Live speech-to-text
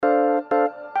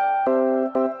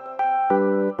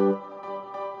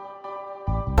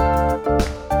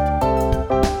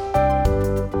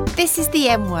This is the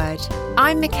M Word.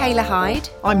 I'm Michaela Hyde.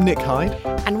 I'm Nick Hyde.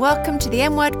 And welcome to the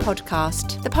M Word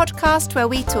podcast, the podcast where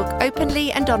we talk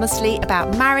openly and honestly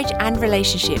about marriage and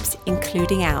relationships,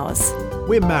 including ours.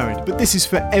 We're married, but this is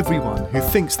for everyone who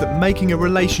thinks that making a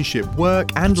relationship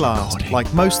work and last,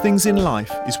 like most things in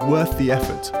life, is worth the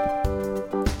effort.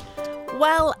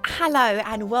 Well, hello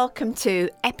and welcome to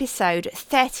episode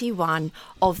 31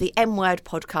 of the M Word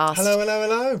podcast.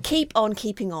 Hello. Keep on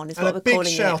keeping on is and what we're calling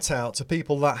it. calling And a big shout out to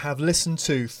people that have listened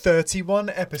to 31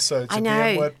 episodes of the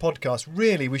M Word podcast.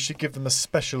 Really, we should give them a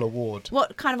special award.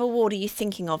 What kind of award are you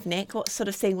thinking of, Nick? What sort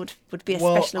of thing would be a special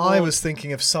award? Well, I was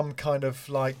thinking of some kind of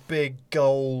like big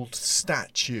gold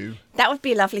statue. That would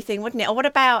be a lovely thing, wouldn't it? Or what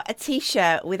about a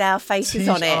T-shirt with our faces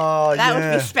on it? That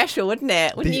would be special, wouldn't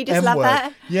it? Wouldn't you just love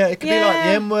that? Yeah, it could be like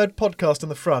the M Word podcast on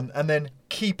the front and then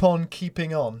Keep On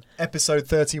Keeping On, episode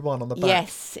 31 on the back.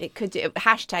 Yes, it could do.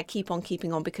 Hashtag Keep On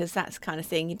Keeping On, because that's the kind of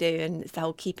thing you do, and it's the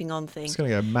whole keeping on thing. It's going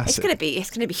to go massive. It's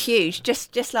going to be huge,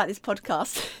 just like this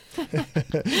podcast.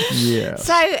 Yeah.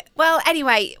 So, well,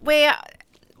 anyway,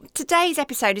 today's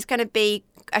episode is going to be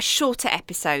a shorter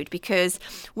episode because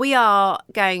we are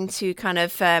going to kind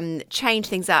of change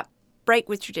things up, break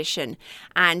with tradition,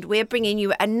 and we're bringing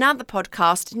you another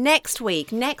podcast next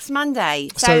week, next Monday.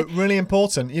 So really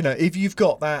important, if you've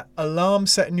got that alarm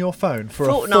set in your phone for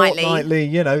a fortnightly,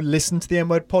 listen to the M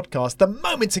Word podcast, the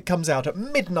moment it comes out at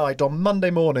midnight on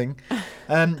Monday morning,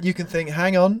 you can think,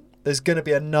 hang on, there's going to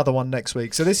be another one next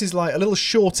week. So this is like a little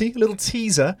shorty, a little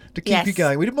teaser to keep you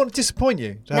going. We didn't want to disappoint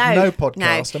you to have no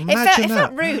podcast. No. Imagine it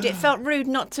felt rude. It felt rude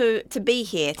not to be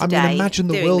here today. I mean, imagine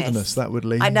the wilderness that would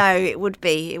leave. I know, it would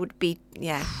be,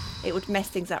 yeah. It would mess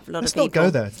things up for a lot of people. Let's not go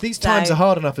there. These times are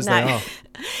hard enough as they are.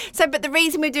 But the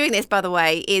reason we're doing this, by the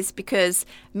way, is because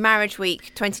Marriage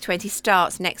Week 2020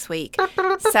 starts next week.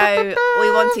 So we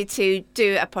wanted to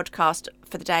do a podcast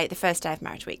for the first day of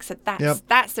Marriage Week. So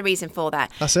that's the reason for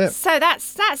that. That's it. So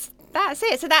that's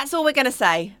it. So that's all we're going to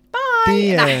say. Bye.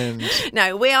 The end.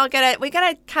 No, we're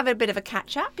gonna cover a bit of a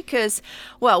catch up because,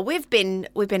 well, we've been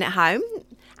at home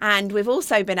and we've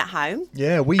also been at home.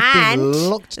 Yeah, we've been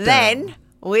locked down. Then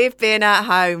we've been at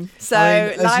home. So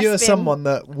as you're someone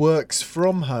that works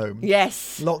from home,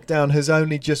 yes, lockdown has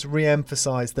only just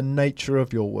re-emphasised the nature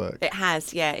of your work. It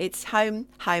has, yeah. It's home,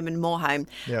 and more home,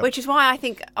 yep. Which is why I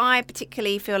think I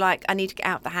particularly feel like I need to get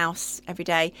out of the house every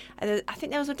day. I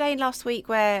think there was a day last week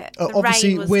where the obviously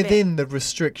rain was within the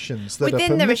restrictions that are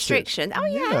permitted. Within the restrictions. Oh,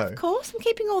 yeah, of course. I'm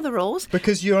keeping all the rules.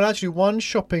 Because you're actually one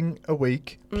shopping a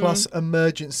week plus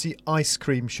emergency ice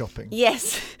cream shopping.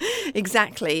 Yes,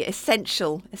 exactly.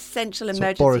 Essential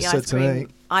emergency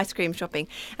ice cream shopping,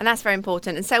 and that's very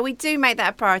important. And so we do make that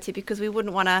a priority because we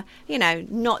wouldn't want to,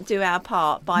 not do our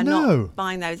part by not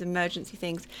buying those emergency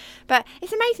things. But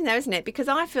it's amazing though, isn't it? Because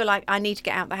I feel like I need to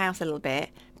get out of the house a little bit,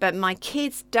 but my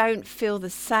kids don't feel the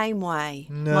same way.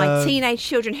 No. My teenage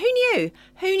children, who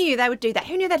knew they would do that?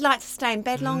 Who knew they'd like to stay in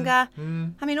bed longer?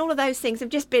 I mean, all of those things have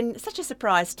just been such a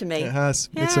surprise to me. It has.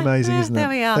 It's amazing, isn't it? There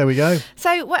we are. There we go.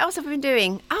 So what else have we been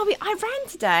doing? I ran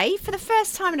today for the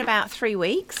first time in about 3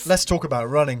 weeks. Let's talk about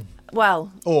running.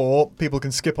 Well, or people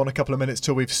can skip on a couple of minutes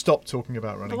till we've stopped talking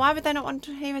about running. But why would they not want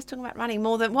to hear us talking about running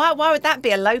more than... Why would that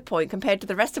be a low point compared to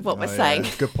the rest of what we're saying?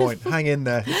 Good point. Hang in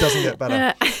there. It doesn't get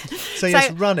better. So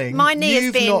yes, running. My knee You've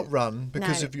has been... not run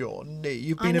because of your knee.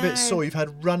 You've been a bit sore. You've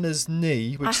had runner's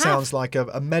knee, which sounds like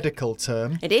a medical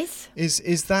term. It is.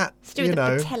 Is that, it's to do with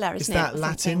the patella, is that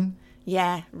Latin?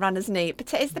 Yeah, runner's knee.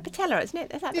 It's the patella, isn't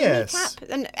it? Is that the kneecap?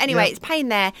 And anyway, it's pain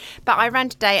there. But I ran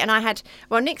today and I had...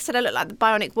 Well, Nick said I looked like the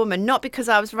bionic woman, not because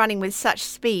I was running with such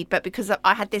speed, but because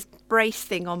I had this brace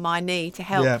thing on my knee to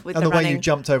help with the running. And the way you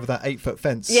jumped over that 8-foot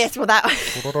fence. Yes, well, that...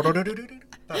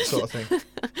 that sort of thing.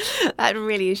 That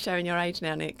really is showing your age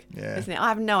now, Nick, isn't it? I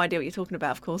have no idea what you're talking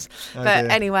about, of course. Oh, but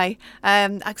dear. Anyway,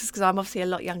 because I'm obviously a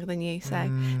lot younger than you, so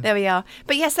there we are.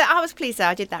 But yes, so I was pleased that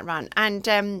I did that run.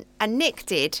 And Nick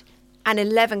did an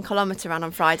 11-kilometre run on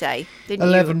Friday, didn't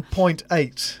you?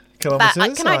 11.8 kilometres.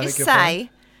 But can I just say,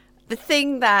 the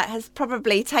thing that has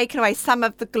probably taken away some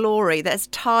of the glory that has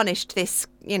tarnished this,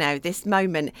 this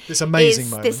moment. This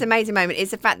amazing moment is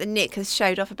the fact that Nick has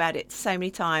showed off about it so many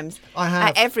times. I have.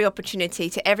 At every opportunity,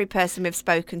 to every person we've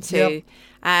spoken to. Yep.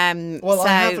 I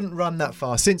haven't run that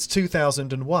far since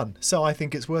 2001, so I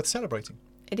think it's worth celebrating.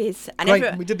 It is.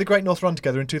 And we did the Great North Run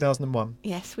together in 2001.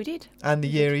 Yes, we did. And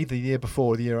either the year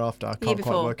before or the year after. I can't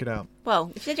quite work it out.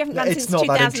 Well, if you said you haven't run since 2001... It's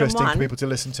not that interesting for people to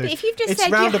listen to. But if you've just said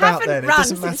you haven't run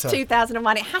since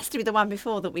 2001, it has to be the one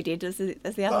before that we did as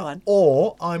the other one.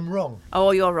 Or I'm wrong.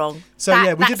 Oh, you're wrong. So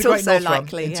we did the Great North Run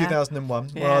in 2001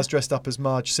 where I was dressed up as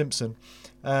Marge Simpson.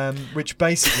 which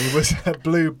basically was a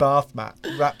blue bath mat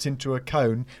wrapped into a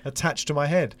cone attached to my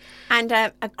head. And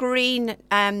a green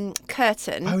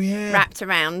curtain wrapped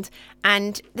around.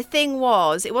 And the thing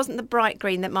was, it wasn't the bright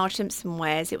green that Marge Simpson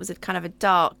wears. It was a kind of a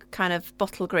dark kind of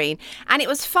bottle green. And it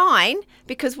was fine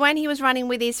because when he was running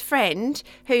with his friend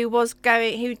who was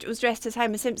dressed as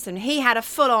Homer Simpson, he had a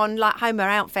full-on like Homer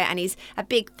outfit and he's a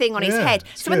big thing on his head.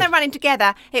 So when they're running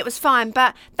together, it was fine.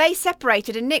 But they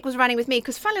separated and Nick was running with me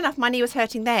because, funnily enough, my knee was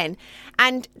hurting then.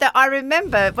 And I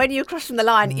remember when you crossed from the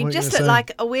line, you just looked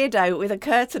like a weirdo with a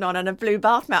curtain on and a blue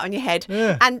bath mat on your head.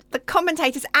 Yeah. And the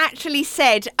commentators actually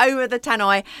said over the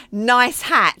tannoy, "Nice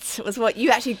hat," was what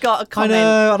you actually got a comment. I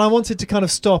know, and I wanted to kind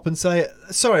of stop and say,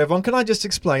 "Sorry, everyone, can I just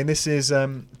explain? This is,"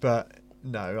 but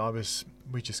no,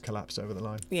 we just collapsed over the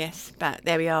line. Yes, but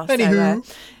there we are. Anywho.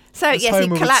 So yes,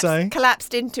 he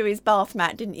collapsed into his bath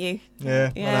mat, didn't you?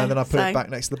 Yeah. And then I put it back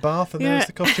next to the bath, and there's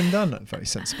the costume done. Very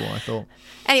sensible, I thought.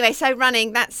 Anyway, so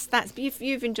running, that's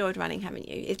you've enjoyed running, haven't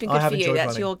you? It's been good for you. That's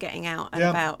running. You're getting out and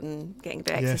about and getting a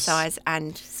bit of exercise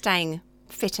and staying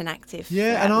fit and active.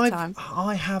 Yeah, and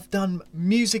I have done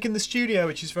music in the studio,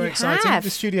 which is very exciting. The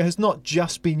studio has not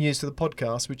just been used for the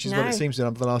podcast, which is what it seems to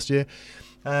have done for the last year.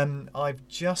 I've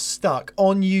just stuck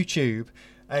on YouTube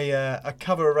a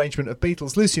cover arrangement of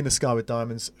Beatles' Lucy in the Sky with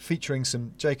Diamonds, featuring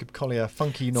some Jacob Collier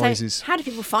funky noises. So how do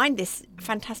people find this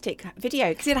fantastic video?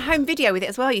 Because it's a home video with it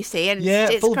as well, you see. And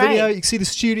it's full great. video. You can see the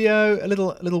studio, a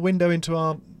little window into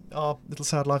our little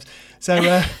sad lives.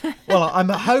 So, well, I'm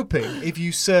hoping if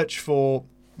you search for,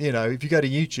 if you go to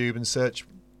YouTube and search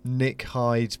Nick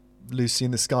Hyde, Lucy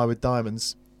in the Sky with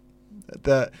Diamonds,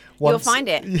 you'll find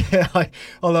it. Yeah,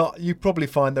 although you probably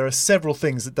find there are several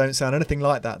things that don't sound anything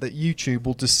like that YouTube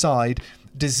will decide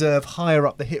deserve higher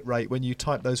up the hit rate when you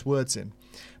type those words in.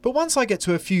 But once I get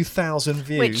to a few thousand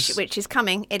views, which is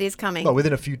coming, it is coming. Well,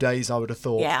 within a few days, I would have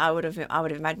thought. Yeah, I would have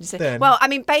imagined so. Well, I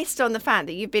mean, based on the fact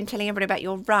that you've been telling everybody about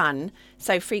your run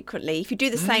so frequently, if you do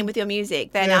the same with your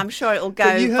music, then I'm sure it'll go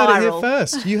viral. You heard it here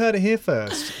first. You heard it here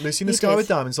first. Lucy in the Sky with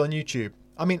Diamonds on YouTube.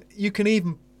 I mean, you can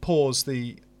even pause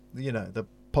the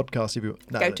podcast if you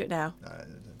go to it now.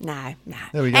 No.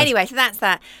 There we go. Anyway, so that's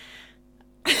that.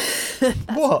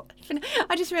 What?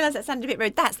 I just realised that sounded a bit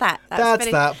rude. That's that.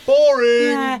 That's that.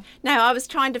 Boring. Yeah. No, I was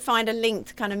trying to find a link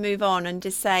to kind of move on and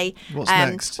just say. What's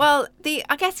next? Well,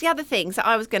 I guess the other things that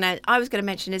I was gonna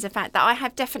mention is the fact that I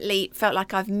have definitely felt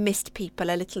like I've missed people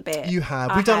a little bit. You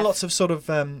have. We've done lots of sort of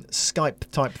Skype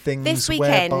type things this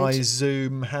weekend, whereby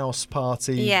Zoom house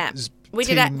party. Yeah. We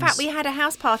did. In fact, we had a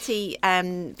house party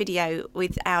video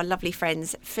with our lovely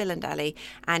friends Phil and Ali,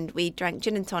 and we drank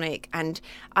gin and tonic. And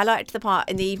I liked the part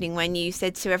in the evening when you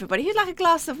said to everybody, "Who'd like a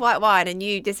glass of white wine?" And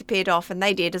you disappeared off, and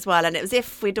they did as well. And it was as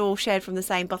if we'd all shared from the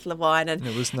same bottle of wine. And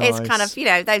it was nice. It's kind of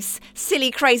those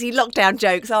silly, crazy lockdown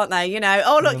jokes, aren't they?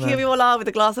 Oh look, here we all are with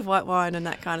a glass of white wine and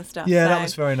that kind of stuff. Yeah, that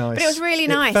was very nice. But it was really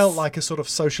nice. It felt like a sort of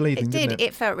social evening, didn't it?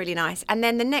 It felt really nice. And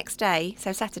then the next day,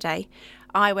 so Saturday,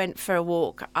 I went for a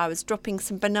walk. I was dropping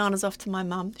some bananas off to my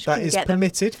mum. That is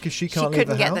permitted because she can't leave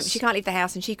the house. Get them. She can't leave the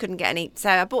house and she couldn't get any. So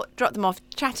I dropped them off,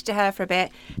 chatted to her for a bit.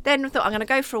 Then I thought I'm going to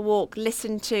go for a walk,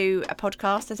 listen to a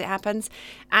podcast as it happens.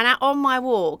 And on my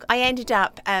walk, I ended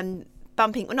up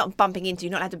not bumping into,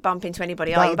 you're not allowed to bump into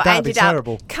anybody, are you? But I ended up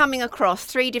coming across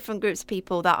 3 different groups of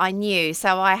people that I knew.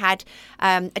 So I had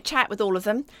a chat with all of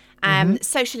them.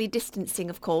 Socially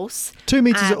distancing, of course. 2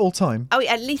 metres at all time? Oh,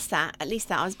 at least that.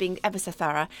 I was being ever so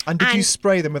thorough. And did you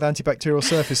spray them with antibacterial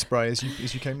surface spray as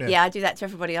you came near? Yeah, I do that to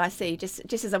everybody I see, just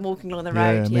as I'm walking along the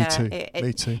road. Yeah,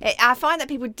 me too. I find that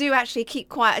people do actually keep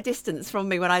quite a distance from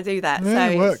me when I do that. Yeah,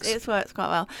 so it works. It works quite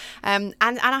well. And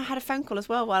I had a phone call as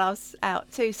well while I was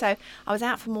out too. So I was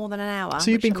out for more than an hour. So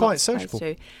you've been quite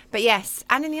sociable. But yes,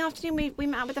 and in the afternoon we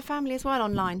met up with the family as well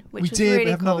online, which was really cool.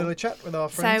 We had another little chat with our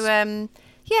friends. So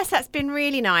yes, that's been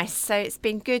really nice. So it's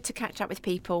been good to catch up with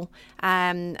people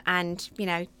and,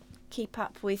 keep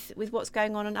up with what's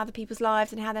going on in other people's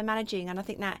lives and how they're managing. And I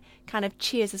think that kind of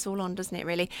cheers us all on, doesn't it,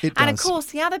 really? It does. And, of course,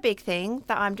 the other big thing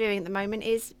that I'm doing at the moment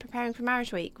is preparing for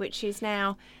Marriage Week, which is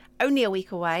now only a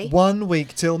week away. 1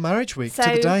 week till Marriage Week, so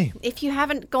to the day. If you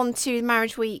haven't gone to the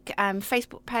Marriage Week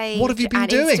Facebook page what have you been and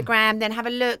doing? Instagram, then have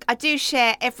a look. I do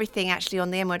share everything actually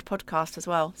on the M-Word podcast as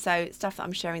well. So stuff that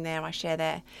I'm sharing there, I share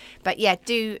there. But yeah,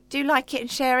 do like it and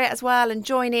share it as well and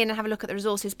join in and have a look at the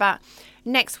resources. But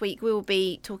next week we will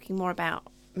be talking more about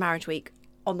Marriage Week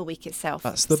on the week itself.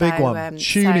 That's the big one.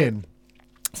 Tune in.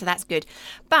 So that's good.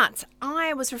 But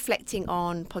I was reflecting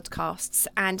on podcasts,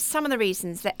 and some of the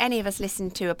reasons that any of us listen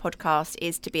to a podcast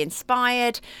is to be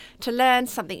inspired, to learn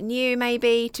something new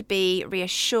maybe, to be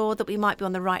reassured that we might be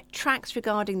on the right tracks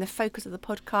regarding the focus of the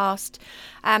podcast,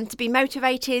 to be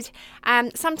motivated.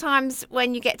 Sometimes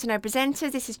when you get to know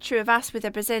presenters, this is true of us with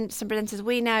some presenters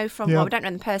we know from, well, we don't know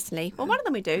them personally. Well, one of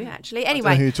them we do, actually.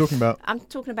 Anyway, I don't know who you're talking about. I'm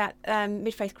talking about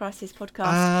Mid-Faith Crisis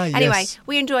podcast. Anyway,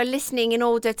 we enjoy listening in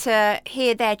order to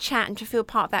hear their chat and to feel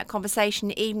part of that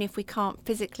conversation, even if we can't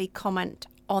physically comment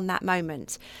on that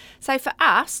moment. So for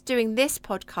us doing this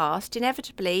podcast,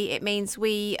 inevitably it means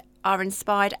we are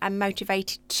inspired and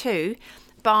motivated too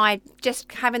by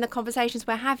just having the conversations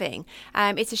we're having.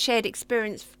 It's a shared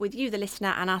experience with you, the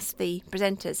listener, and us, the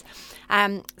presenters.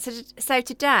 So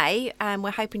today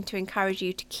we're hoping to encourage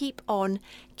you to keep on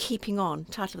keeping on,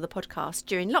 title of the podcast,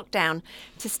 during lockdown,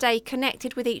 to stay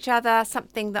connected with each other,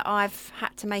 something that I've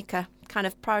had to make a kind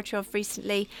of priority of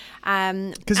recently.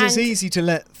 Because it's easy to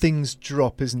let things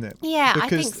drop, isn't it? Yeah,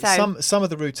 because I think so. Some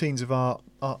of the routines of our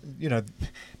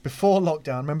before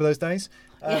lockdown, remember those days?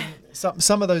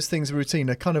 Some of those things, routine,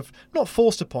 are kind of not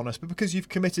forced upon us, but because you've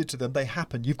committed to them, they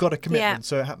happen. You've got a commitment,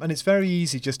 so and it's very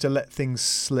easy just to let things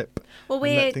slip, and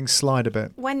let things slide a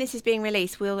bit. When this is being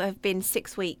released, we'll have been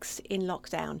 6 weeks in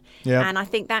lockdown, and I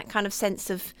think that kind of sense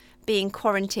of being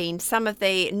quarantined, some of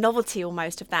the novelty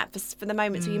almost of that for the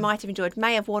moments that you might have enjoyed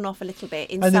may have worn off a little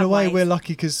bit. And in a way, we're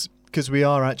lucky because we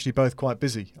are actually both quite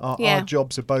busy. Our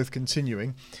jobs are both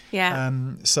continuing. Yeah.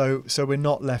 So we're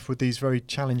not left with these very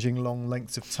challenging long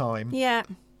lengths of time. Yeah.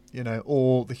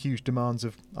 Or the huge demands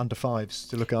of under fives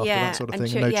to look after, that sort of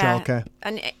thing, and no childcare.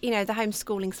 And, the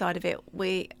homeschooling side of it,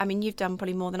 you've done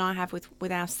probably more than I have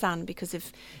with our son because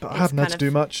of... But I haven't had to do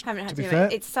much, to be fair.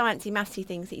 It's sciencey, mathsy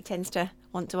things that he tends to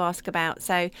want to ask about.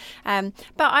 So,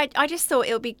 but I just thought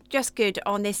it would be just good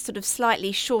on this sort of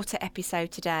slightly shorter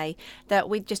episode today that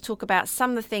we just talk about some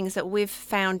of the things that we've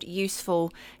found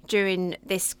useful during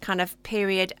this kind of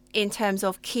period in terms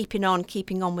of keeping on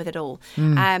with it all.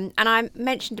 And I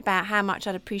mentioned about how much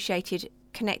I'd appreciated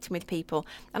connecting with people,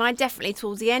 and I definitely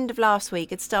towards the end of last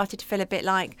week had started to feel a bit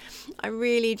like I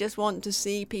really just want to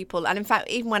see people. And in fact,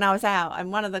 even when I was out,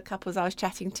 and one of the couples I was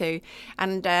chatting to,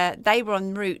 and they were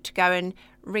en route to go and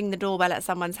ring the doorbell at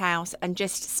someone's house and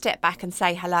just step back and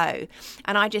say hello,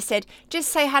 and I just said, just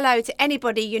say hello to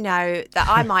anybody that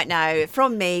I might know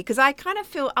from me, because I kind of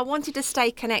feel I wanted to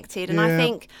stay connected. And I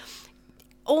think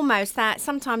almost that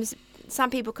sometimes some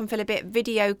people can feel a bit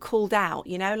video called out,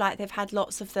 like they've had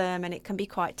lots of them, and it can be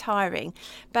quite tiring.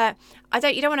 But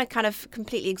you don't want to kind of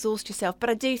completely exhaust yourself. But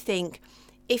I do think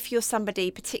if you're somebody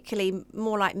particularly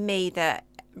more like me that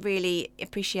really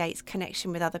appreciates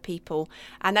connection with other people,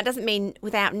 and that doesn't mean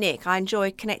without Nick. I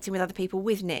enjoy connecting with other people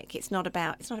with Nick. It's not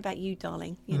about you,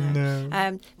 darling.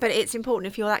 No. But it's important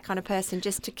if you're that kind of person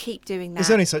just to keep doing that.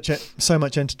 There's only so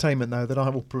much entertainment though that I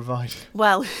will provide.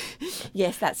 Well,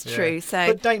 yes, that's true. So,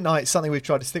 but date night is something we've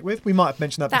tried to stick with. We might have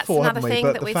mentioned that before, haven't we? That's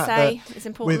another thing that we say is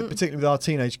important. Particularly with our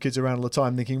teenage kids around all the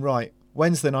time, thinking, right,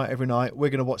 Wednesday night every night we're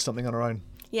going to watch something on our own.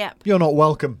 Yeah. You're not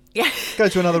welcome. Yeah. Go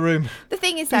to another room. The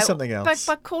thing is, do something else.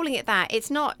 By calling it that,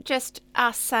 it's not just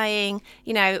us saying,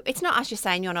 it's not us just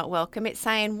saying you're not welcome. It's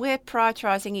saying we're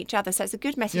prioritising each other. So it's a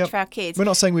good message for our kids. We're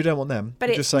not saying we don't want them.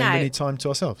 We're just saying we need time to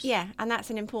ourselves. Yeah, and that's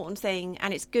an important thing.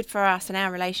 And it's good for us and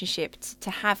our relationship to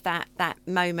have that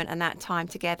moment and that time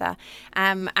together.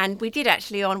 And we did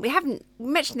actually we haven't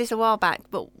mentioned this a while back,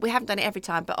 but we haven't done it every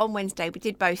time. But on Wednesday, we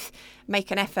did both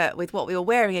make an effort with what we were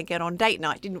wearing again on date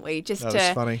night, didn't we? That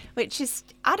was funny. Which is,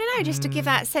 I don't know, just to give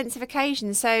that sense of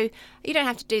occasion. So you don't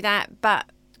have to do that, but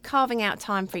carving out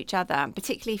time for each other,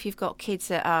 particularly if you've got kids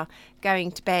that are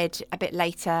going to bed a bit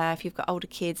later, if you've got older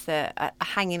kids that are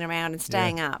hanging around and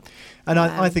staying up. And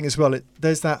I think as well,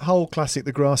 there's that whole classic,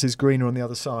 the grass is greener on the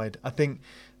other side. I think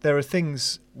there are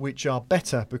things which are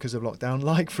better because of lockdown.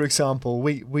 Like, for example,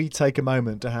 we take a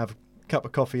moment to have cup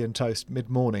of coffee and toast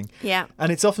mid-morning. Yeah.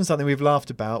 And it's often something we've laughed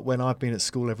about when I've been at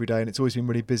school every day and it's always been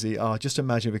really busy. Just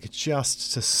imagine if we could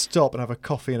just to stop and have a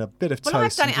coffee and a bit of toast. Well,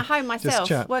 I've done it at home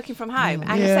myself, working from home.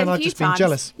 And and I've just been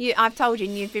jealous. I've told you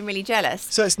and you've been really jealous.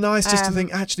 So it's nice just to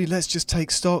think, actually, let's just take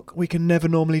stock. We can never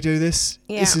normally do this.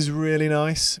 Yeah. This is really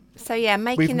nice. So yeah,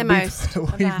 making the most.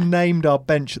 We've named our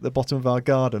bench at the bottom of our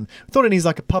garden. We thought it needs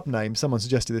like a pub name. Someone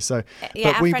suggested this. So yeah,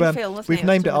 our friend Phil, we've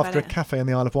named it after a cafe on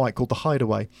the Isle of Wight called the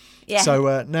Hideaway. Yeah.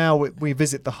 So now we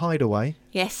visit the Hideaway.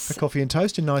 Yes. For coffee and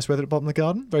toast in nice weather at the bottom of the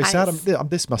garden. Very sad.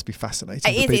 This must be fascinating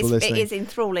for people listening. It is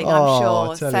enthralling, I'm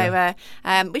sure. So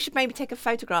we should maybe take a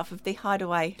photograph of the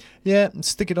Hideaway. Yeah, and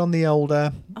stick it on the old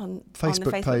Facebook on the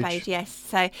Facebook page. Yes.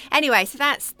 So anyway, so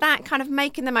that's that kind of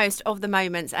making the most of the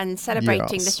moments and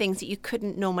celebrating the things that you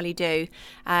couldn't normally do.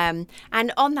 And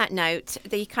on that note,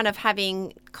 the kind of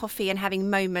having coffee and having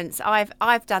moments,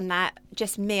 I've done that.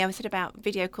 Just me. I said about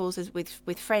video calls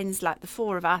with friends, like the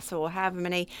four of us or however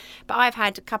many. But I've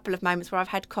had a couple of moments where I've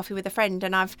had coffee with a friend,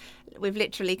 and we've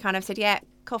literally kind of said, yeah,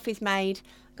 coffee's made,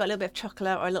 got a little bit of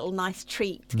chocolate or a little nice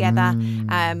treat together,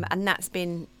 and that's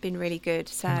been really good.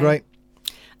 So great.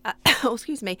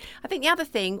 Excuse me. I think the other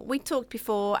thing we talked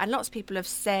before, and lots of people have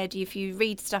said, if you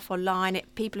read stuff online,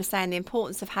 people are saying the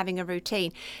importance of having a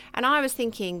routine. And I was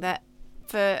thinking that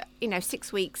for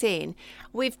 6 weeks in,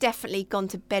 we've definitely gone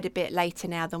to bed a bit later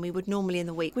now than we would normally in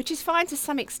the week, which is fine to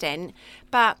some extent,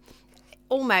 but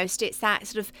almost it's that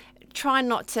sort of try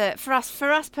not to, for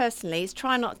us personally, it's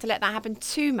try not to let that happen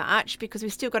too much, because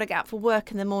we've still got to get up for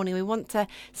work in the morning. We want to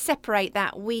separate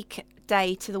that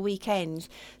weekday to the weekend.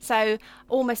 So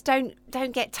almost don't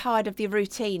get tired of the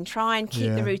routine. Try and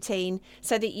keep the routine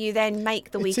so that you then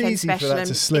make the weekend special. For that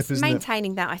to slip, isn't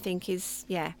maintaining that, I think, is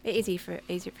it is easier for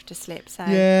it to slip. So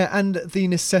yeah, and the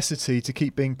necessity to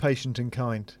keep being patient and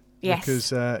kind. Yes.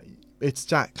 Because it's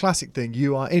that classic thing.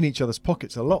 You are in each other's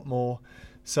pockets a lot more.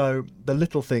 So the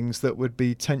little things that would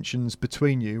be tensions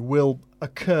between you will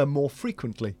occur more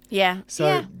frequently. Yeah.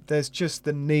 So there's just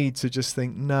the need to just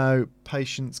think, no,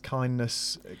 patience,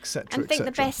 kindness, etc. And think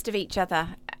the best of each other.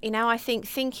 I think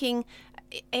thinking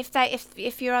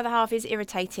if your other half is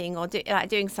irritating or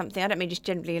doing something, I don't mean just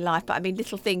generally in life, but I mean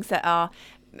little things that are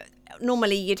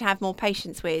normally you'd have more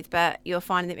patience with, but you're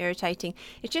finding them irritating.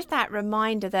 It's just that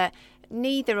reminder that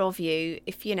neither of you,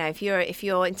 if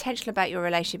you're intentional about your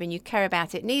relationship and you care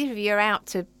about it, neither of you are out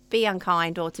to be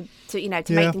unkind or to make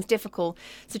things difficult.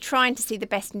 So trying to see the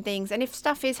best in things, and if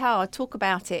stuff is hard, talk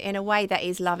about it in a way that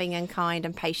is loving and kind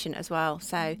and patient as well.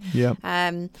 So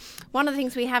one of the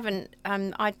things we haven't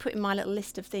I'd put in my little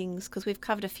list of things, because we've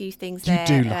covered a few things there.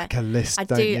 You do like a list,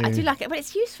 don't you? I do like it, but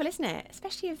it's useful, isn't it?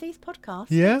 Especially with these podcasts.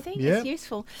 Yeah, I think it's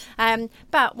useful.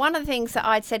 But one of the things that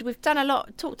I'd said, we've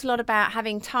talked a lot about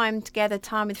having time together,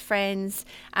 time with friends,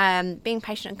 being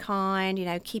patient and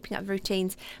kind, keeping up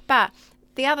routines. But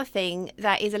the other thing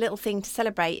that is a little thing to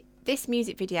celebrate, this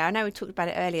music video, I know we talked about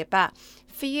it earlier, but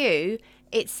for you,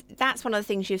 that's one of the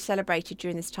things you've celebrated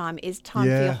during this time, is time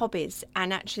for your hobbies,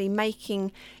 and actually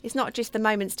it's not just the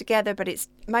moments together, but it's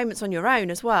moments on your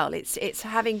own as well. It's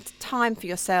having time for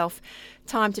yourself,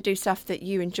 time to do stuff that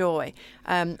you enjoy.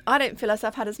 I don't feel as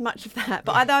I've had as much of that,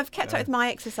 but I've kept up with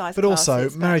my exercise but classes.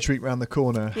 Also, Marriage Week round the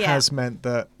corner has meant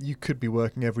that you could be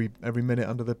working every minute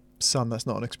under the sun. That's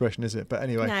not an expression, is it? But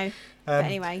anyway. No. But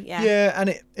anyway, yeah. Yeah, and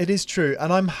it is true.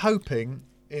 And I'm hoping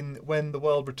when the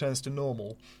world returns to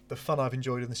normal, the fun I've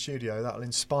enjoyed in the studio, that'll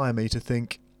inspire me to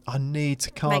think, I need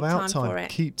to carve out time,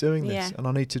 keep doing this, and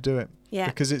I need to do it. Yeah.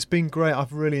 Because it's been great.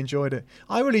 I've really enjoyed it.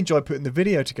 I really enjoyed putting the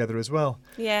video together as well.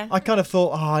 Yeah. I kind of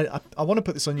thought, I want to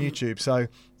put this on YouTube, so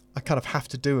I kind of have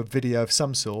to do a video of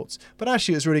some sorts. But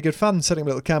actually, it was really good fun setting up a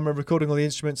little camera, recording all the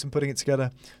instruments and putting it together.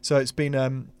 So it's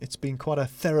been quite a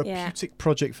therapeutic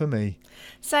project for me.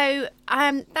 So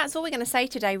that's all we're going to say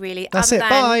today, really. That's it.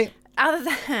 Bye. Other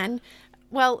than,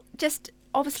 well, just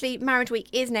obviously Marriage Week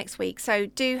is next week, so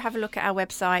do have a look at our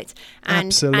website and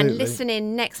listen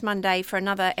in next Monday for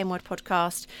another M-Word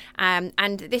podcast.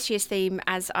 And this year's theme,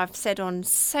 as I've said on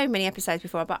so many episodes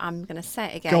before, but I'm going to say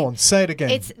it again. Go on, say it again.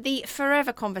 It's the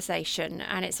forever conversation,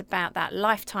 and it's about that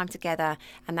lifetime together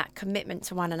and that commitment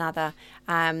to one another.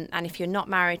 And if you're not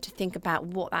married, to think about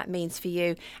what that means for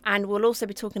you. And we'll also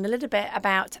be talking a little bit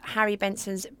about Harry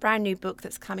Benson's brand new book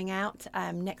that's coming out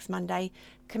next Monday,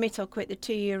 Commit or Quit, the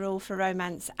 2-year rule for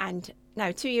romance,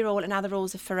 2-year rule and other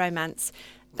rules for romance.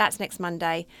 That's next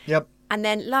Monday. Yep. And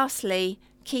then lastly,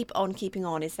 Keep On Keeping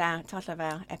On is the title of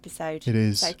our episode. It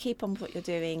is. So keep on with what you're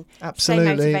doing. Absolutely.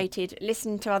 Stay motivated.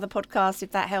 Listen to other podcasts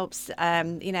if that helps.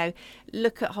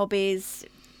 Look at hobbies.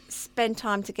 Spend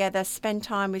time together. Spend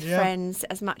time with friends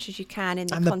as much as you can in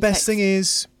the context. And the best thing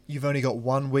is, you've only got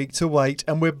 1 week to wait,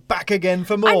 and we're back again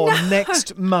for more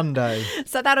next Monday.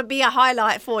 So that'll be a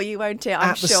highlight for you, won't it? I'm sure.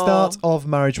 At the start of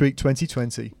Marriage Week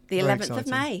 2020. The 11th of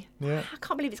May. Yeah. I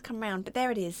can't believe it's come round, but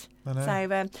there it is. I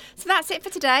know. So that's it for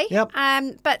today. Yep.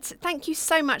 But thank you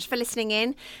so much for listening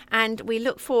in, and we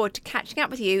look forward to catching up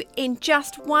with you in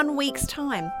just 1 week's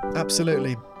time.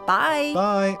 Absolutely. Bye.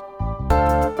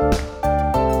 Bye.